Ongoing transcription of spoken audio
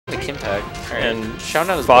tag. Right. And shout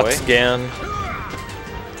out his Fox boy. Gan.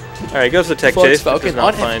 Alright, goes to tech Fox chase, but Falcon does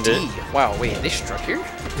not on find FD. it. Wow, wait, they struck here?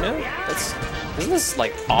 Yeah. Isn't this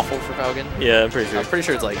like awful for Falcon? Yeah, I'm pretty sure. I'm pretty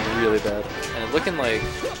sure it's like really bad. And it's looking like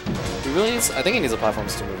he really needs. I think he needs the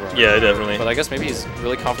platforms to move around. Yeah, definitely. But I guess maybe he's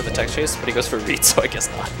really confident in the tech chase, but he goes for a read, so I guess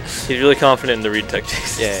not. He's really confident in the read tech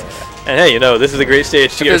chase. Yeah. And hey, you know, this is a great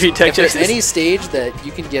stage to get read tech chases. If there's any stage that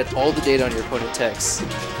you can get all the data on your opponent techs,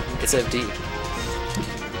 it's FD.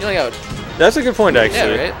 You know, that's a good point,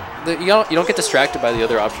 actually. Yeah, right? You don't get distracted by the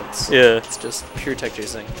other options. Yeah. It's just pure tech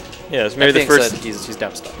chasing. Yeah, so maybe the first he's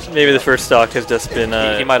down stock. So maybe the first stock has just been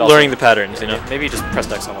he might learning the patterns, you know. Yeah, maybe he just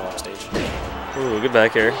pressed X on the wrong stage. Ooh, good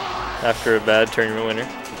back air after a bad tournament winner.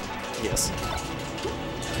 Yes.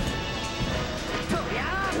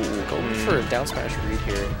 Ooh, going for a down smash read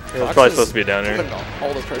here. It was probably supposed to be a down air. Putting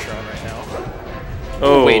all the pressure on right now.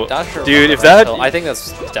 Oh, wait, dash dude, if that I think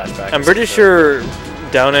that's dash back. I'm pretty sure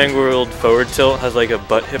down angled forward tilt has like a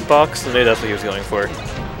butt hitbox, so maybe that's what he was going for,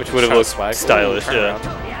 which would have looked stylish. Yeah.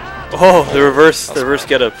 Oh, the reverse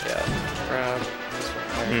get up. Yeah.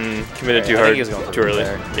 Committed too hard, too early.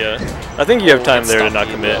 Yeah. I think you have time there to not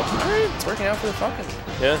commit. Alright, it's working out for the Falcon.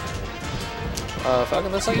 Yeah.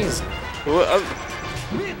 Falcon looks like he's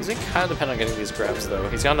been kind of dependent on getting these grabs though.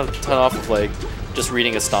 He's gotten a ton off of like just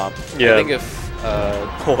reading a stomp. Yeah. I think if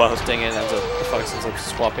Danggan ends up, Fox ends up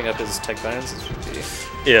swapping up his tech balance, this would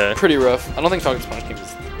be pretty rough. I don't think Falcon's punch game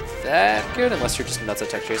is that good unless you're just nuts at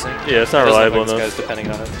tech chasing. Yeah, it's not reliable enough. This guy's depending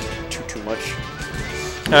on it too much.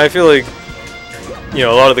 I feel like, you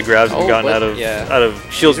know, a lot of the grabs have gotten out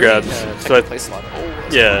of shield grabs. So I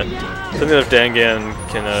something if Danggan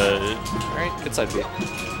can alright, good side B.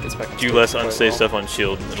 Do less unsafe stuff on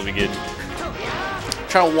shield, it'll be good.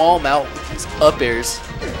 Trying to wall him out with his up airs.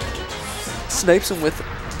 Snipes him with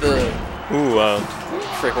the... Ooh, wow.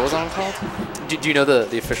 Frick, what was that one called? Do you know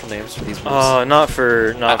the official names for these moves? Not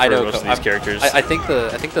for most of these characters. I think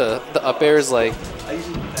the up air is like...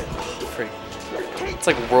 Frick. It's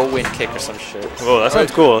like whirlwind kick or some shit. Whoa, that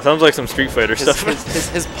sounds cool. It sounds like some Street Fighter stuff.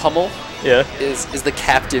 His pummel is the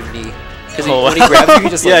captive knee. Because when he grabs you, he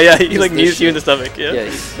just he like knees you in the stomach. Yeah,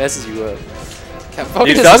 he messes you up.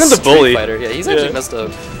 He's Falcon's a bully. Yeah, he's actually messed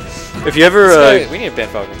up. If you ever we need to ban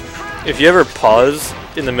Falcon. If you ever pause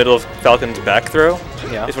in the middle of Falcon's back throw,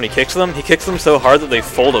 is when he kicks them so hard that they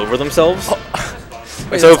fold over themselves.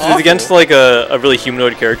 Wait, so if it's against like a really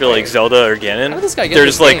humanoid character like Zelda or Ganon, they're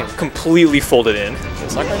just like completely folded in.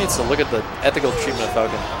 Sakura needs to look at the ethical treatment of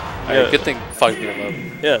Falcon. Good thing Fox beat him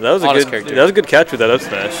up. Yeah, that was a good catch with that up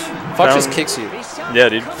smash. Fox just kicks you. Yeah,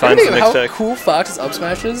 dude. Finds the next tech. How cool Fox's up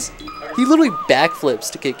smash is? He literally backflips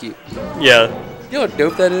to kick you. Yeah. You know how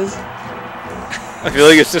dope that is? I feel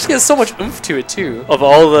like it's just... He has so much oomph to it, too. Of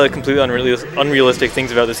all the completely unrealistic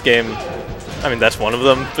things about this game, I mean, that's one of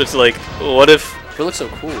them. But it's like, what if... It looks so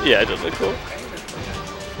cool. Yeah, it does look cool.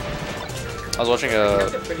 I was watching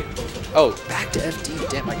a... Oh, back to FD.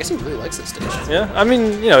 Damn, I guess he really likes this stage. Yeah, I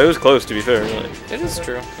mean, you know, it was close, to be fair. Really. It is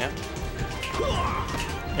true, yeah.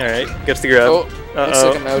 Alright, gets the grab. Oh, looks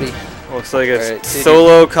like a Mouty. Looks like a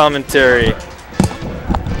solo commentary.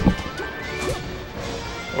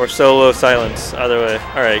 Or solo silence, either way.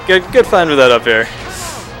 Alright, good find with that up air.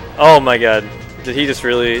 Oh my god. Did he just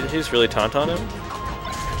really taunt on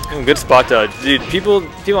him? Good spot dodge. Dude, people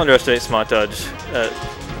underestimate spot dodge at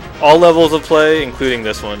all levels of play, including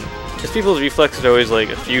this one. Because people's reflexes are always like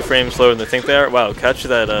a few frames slower than they think they are. Wow, catch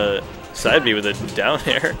that side B with a down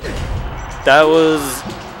air. That was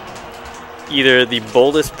either the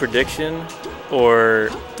boldest prediction or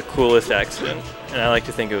the coolest accident. And I like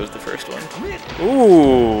to think it was the first one.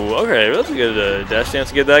 Ooh, okay, that's a good dash dance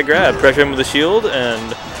to get that grab. Pressure him with the shield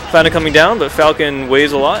and found it coming down, but Falcon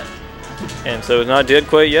weighs a lot. And so it's not dead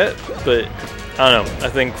quite yet, but I don't know. I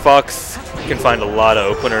think Fox can find a lot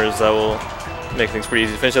of openers that will make things pretty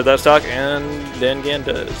easy to finish up that stock, and Danggan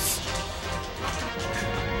does.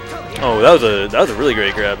 Oh, that was a really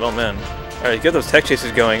great grab. Oh man. All right, get those tech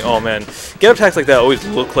chases going. Oh man, get up attacks like that always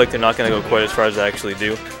look like they're not going to go quite as far as they actually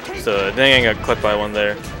do. So Danggan got clipped by one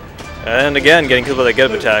there, and again getting killed by that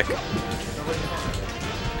get up attack.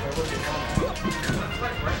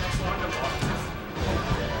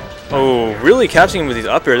 Oh, really catching him with these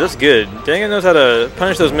up airs. That's good. Danggan knows how to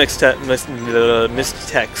punish those missed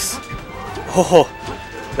techs. Oh,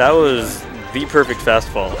 that was the perfect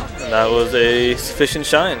fastfall. And that was a sufficient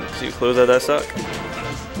shine to close out that stock.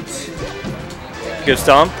 Good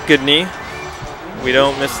stomp, good knee. We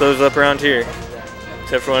don't miss those up around here.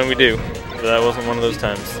 Except for when we do. But that wasn't one of those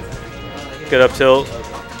times. Good up tilt.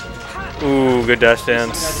 Ooh, good dash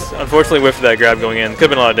dance. Unfortunately whiffed that grab going in. Could have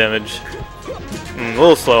been a lot of damage. A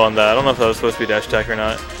little slow on that. I don't know if that was supposed to be dash attack or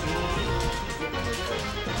not.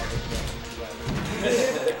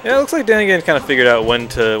 Yeah, it looks like Danggan kind of figured out when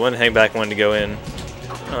to hang back and when to go in.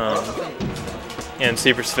 And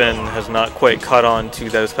Supersven has not quite caught on to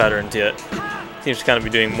those patterns yet. Seems to kind of be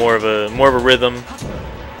doing more of a rhythm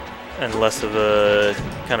and less of a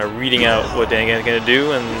kind of reading out what Danggan's going to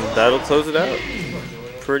do, and that'll close it out.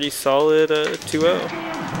 Pretty solid 2-0.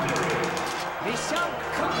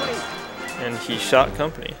 And he shot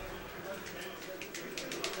company.